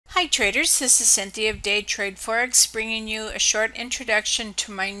Hi traders, this is Cynthia of Day Trade Forex bringing you a short introduction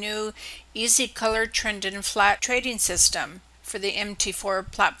to my new easy color trend and flat trading system for the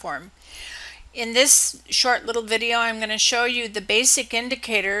MT4 platform. In this short little video I'm going to show you the basic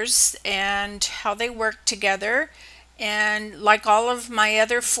indicators and how they work together, and like all of my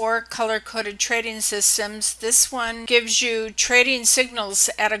other 4 color-coded trading systems, this one gives you trading signals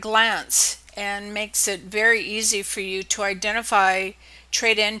at a glance and makes it very easy for you to identify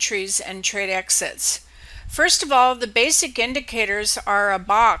trade entries and trade exits. First of all, the basic indicators are a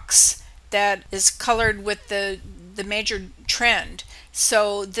box that is colored with the major trend.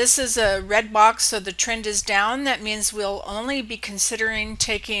 So this is a red box, so the trend is down. That means we'll only be considering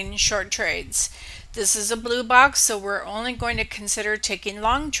taking short trades. This is a blue box, so we're only going to consider taking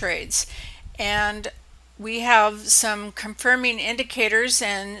long trades. And we have some confirming indicators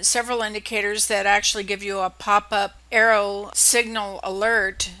and several indicators that actually give you a pop-up arrow signal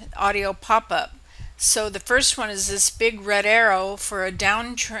alert audio pop-up. So the first one is this big red arrow for a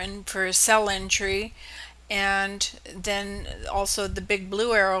downtrend for a sell entry, and then also the big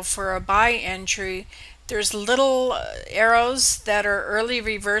blue arrow for a buy entry. There's little arrows that are early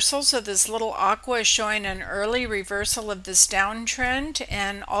reversals, so this little aqua is showing an early reversal of this downtrend,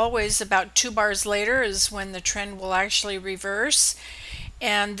 and always about 2 bars later is when the trend will actually reverse.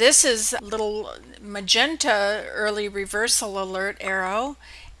 And this is a little magenta early reversal alert arrow,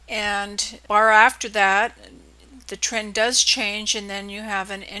 and bar after that the trend does change, and then you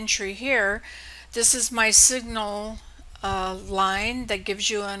have an entry here. This is my signal line that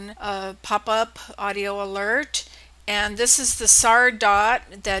gives you a pop-up audio alert, and this is the SAR dot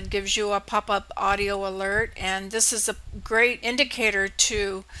that gives you a pop-up audio alert, and this is a great indicator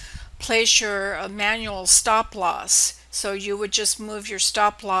to place your manual stop loss. So you would just move your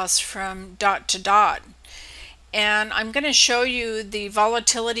stop loss from dot to dot. And I'm going to show you the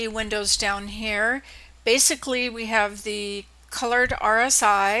volatility windows down here. Basically we have the colored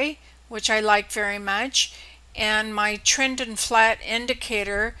RSI, which I like very much, and my trend and flat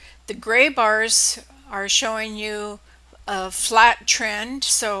indicator. The gray bars are showing you a flat trend,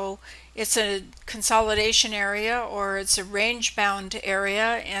 so it's a consolidation area or it's a range bound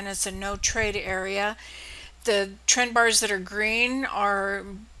area, and it's a no trade area. The trend bars that are green are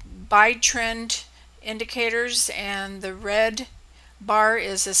buy trend indicators, and the red bar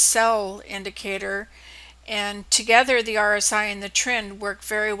is a sell indicator. And together the RSI and the trend work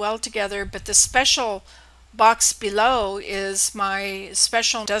very well together, but the special box below is my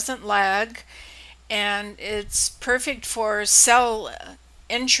special doesn't lag, and it's perfect for sell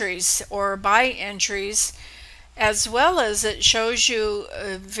entries or buy entries, as well as it shows you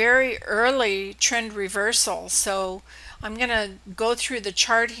a very early trend reversal. So I'm going to go through the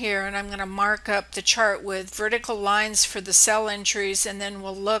chart here, and I'm going to mark up the chart with vertical lines for the sell entries, and then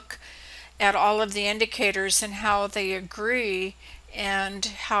we'll look at all of the indicators and how they agree and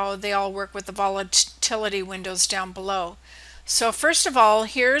how they all work with the volatility windows down below. So first of all,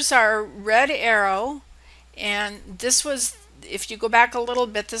 here's our red arrow, and this was, if you go back a little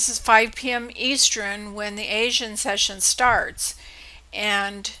bit, this is 5 p.m. Eastern when the Asian session starts.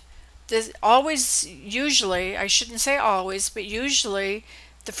 And this always, usually, I shouldn't say always, but usually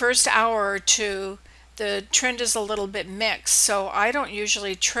the first hour or two the trend is a little bit mixed, so I don't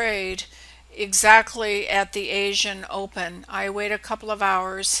usually trade exactly at the Asian open. I wait a couple of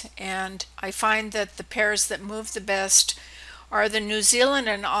hours, and I find that the pairs that move the best are the New Zealand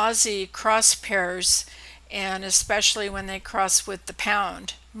and Aussie cross pairs, and especially when they cross with the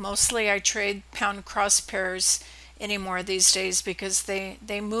pound. Mostly I trade pound cross pairs anymore these days because they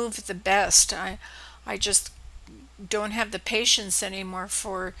move the best. I just don't have the patience anymore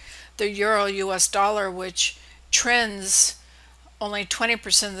for the euro US dollar, which trends only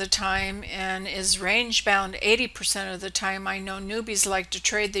 20% of the time and is range bound 80% of the time. I know newbies like to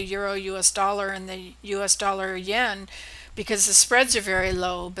trade the euro US dollar and the US dollar yen because the spreads are very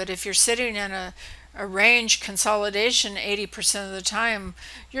low, but if you're sitting in a range consolidation 80% of the time,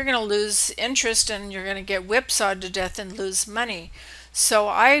 you're going to lose interest and you're going to get whipsawed to death and lose money. So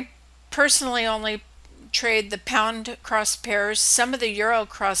I personally only trade the pound cross pairs, some of the euro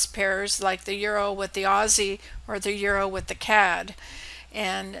cross pairs like the euro with the Aussie or the euro with the CAD,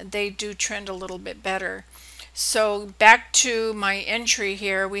 and they do trend a little bit better. So back to my entry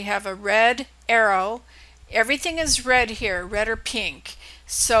here, we have a red arrow. Everything is red here, red or pink.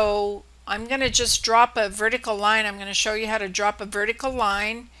 So I'm going to just drop a vertical line. I'm going to show you how to drop a vertical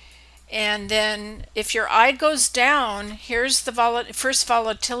line, and then if your eye goes down, here's the first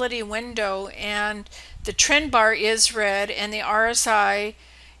volatility window, and the trend bar is red and the RSI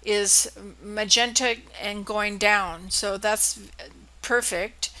is magenta and going down, so that's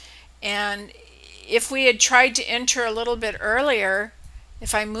perfect. And if we had tried to enter a little bit earlier,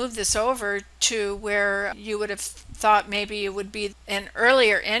 if I move this over to where you would have thought maybe it would be an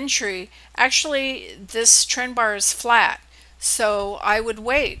earlier entry, actually this trend bar is flat. So I would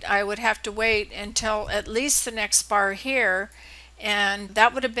wait. I would have to wait until at least the next bar here, and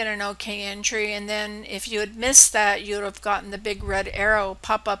that would have been an okay entry. And then if you had missed that, you would have gotten the big red arrow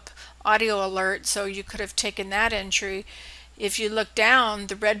pop-up audio alert, so you could have taken that entry. If you look down,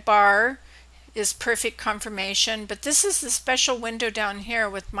 the red bar is perfect confirmation, but this is the special window down here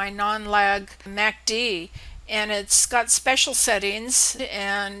with my non-lag MACD, and it's got special settings,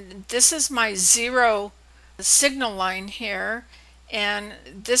 and this is my zero signal line here, and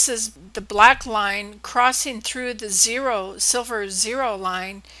this is the black line crossing through the silver zero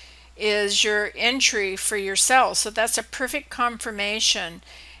line is your entry for your sell. So that's a perfect confirmation,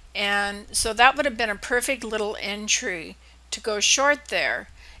 and so that would have been a perfect little entry to go short there.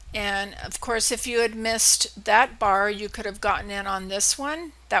 And of course, if you had missed that bar, you could have gotten in on this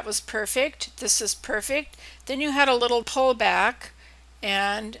one. That was perfect. This is perfect. Then you had a little pullback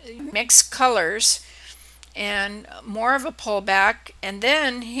and mixed colors and more of a pullback, and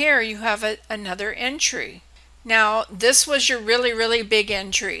then here you have another entry. Now this was your really big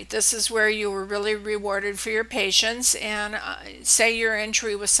entry. This is where you were really rewarded for your patience, and say your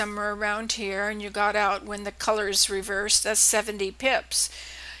entry was somewhere around here and you got out when the colors reversed, that's 70 pips.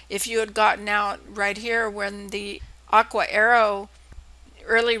 If you had gotten out right here when the aqua arrow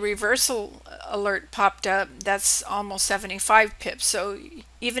early reversal alert popped up, that's almost 75 pips. So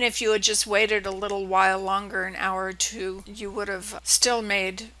even if you had just waited a little while longer, an hour or two, you would have still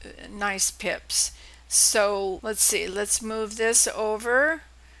made nice pips. So let's see, let's move this over.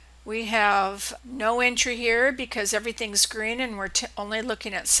 We have no entry here because everything's green and we're only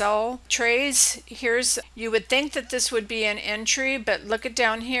looking at sell trades. You would think that this would be an entry, but look at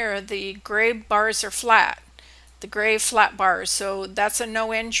down here, the gray bars are flat, the gray flat bars, so that's a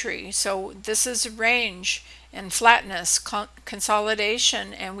no entry. So this is range and flatness,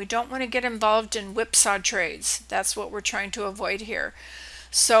 consolidation, and we don't want to get involved in whipsaw trades. That's what we're trying to avoid here.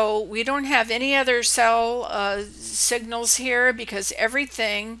 So we don't have any other sell signals here because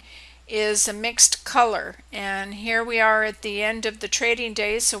everything is a mixed color. And here we are at the end of the trading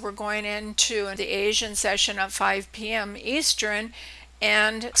day, so we're going into the Asian session at 5 p.m. Eastern,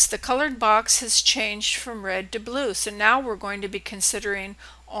 and the colored box has changed from red to blue. So now we're going to be considering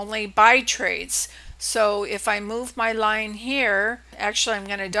only buy trades. So if I move my line here, actually I'm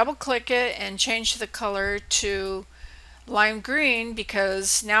going to double click it and change the color to lime green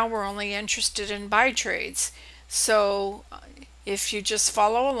because now we're only interested in buy trades. So if you just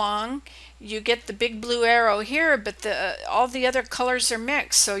follow along, you get the big blue arrow here, but all the other colors are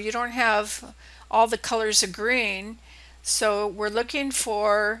mixed, so you don't have all the colors of green. So we're looking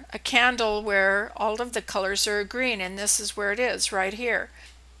for a candle where all of the colors are green, and this is where it is right here.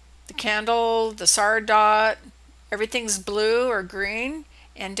 The candle, the SAR dot, everything's blue or green,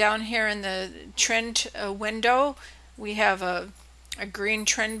 and down here in the trend window we have a green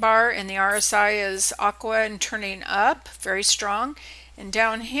trend bar, and the RSI is aqua and turning up, very strong. And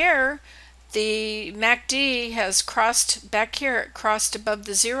down here the MACD has crossed back here, it crossed above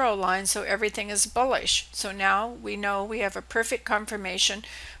the zero line, so everything is bullish. So now we know we have a perfect confirmation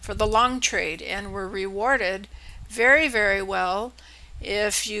for the long trade, and we're rewarded very well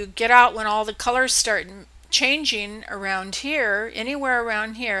if you get out when all the colors start changing around here. Anywhere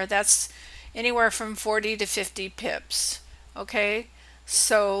around here, that's anywhere from 40 to 50 pips. Okay,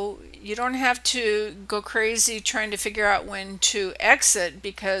 so you don't have to go crazy trying to figure out when to exit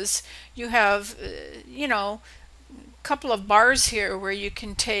because you have a couple of bars here where you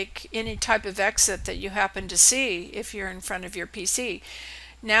can take any type of exit that you happen to see if you're in front of your PC.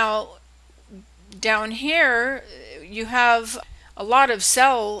 Now down here you have a lot of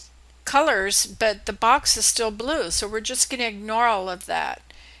sell colors, but the box is still blue, so we're just going to ignore all of that.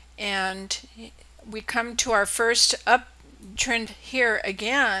 And we come to our first uptrend here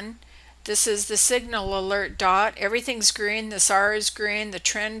again. This is the signal alert dot. Everything's green. The SAR is green. The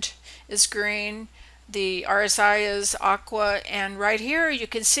trend is green. The RSI is aqua. And right here you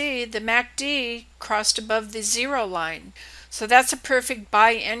can see the MACD crossed above the zero line. So that's a perfect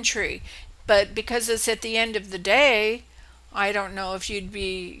buy entry. But because it's at the end of the day, I don't know if you'd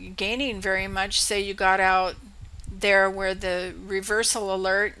be gaining very much. Say you got out there where the reversal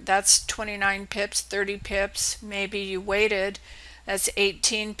alert, that's 29 pips, 30 pips, maybe you waited, that's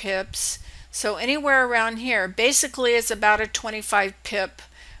 18 pips. So anywhere around here, basically it's about a 25 pip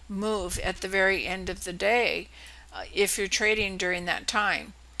move at the very end of the day if you're trading during that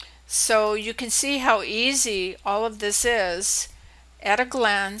time. So you can see how easy all of this is at a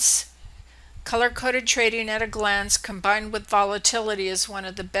glance. Color-coded trading at a glance combined with volatility is one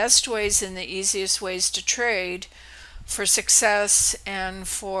of the best ways and the easiest ways to trade for success and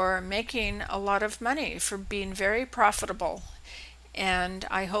for making a lot of money, for being very profitable. And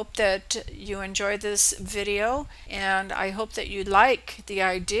I hope that you enjoy this video, and I hope that you like the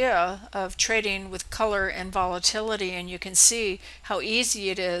idea of trading with color and volatility, and you can see how easy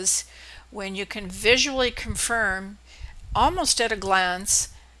it is when you can visually confirm almost at a glance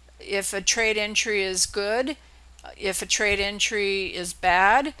if a trade entry is good, if a trade entry is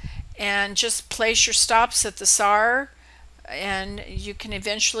bad, and just place your stops at the SAR, and you can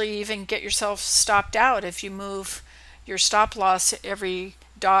eventually even get yourself stopped out if you move your stop loss every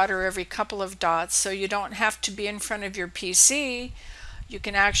dot or every couple of dots. So you don't have to be in front of your PC. You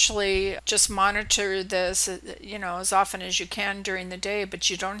can actually just monitor this, as often as you can during the day, but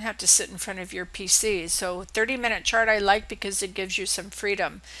you don't have to sit in front of your PC. So 30-minute chart I like because it gives you some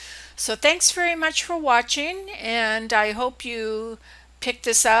freedom. So thanks very much for watching, and I hope you pick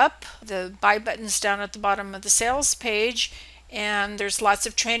this up. The buy button's down at the bottom of the sales page, and there's lots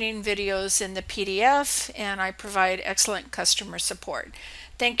of training videos in the PDF, and I provide excellent customer support.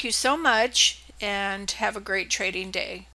 Thank you so much, and have a great trading day.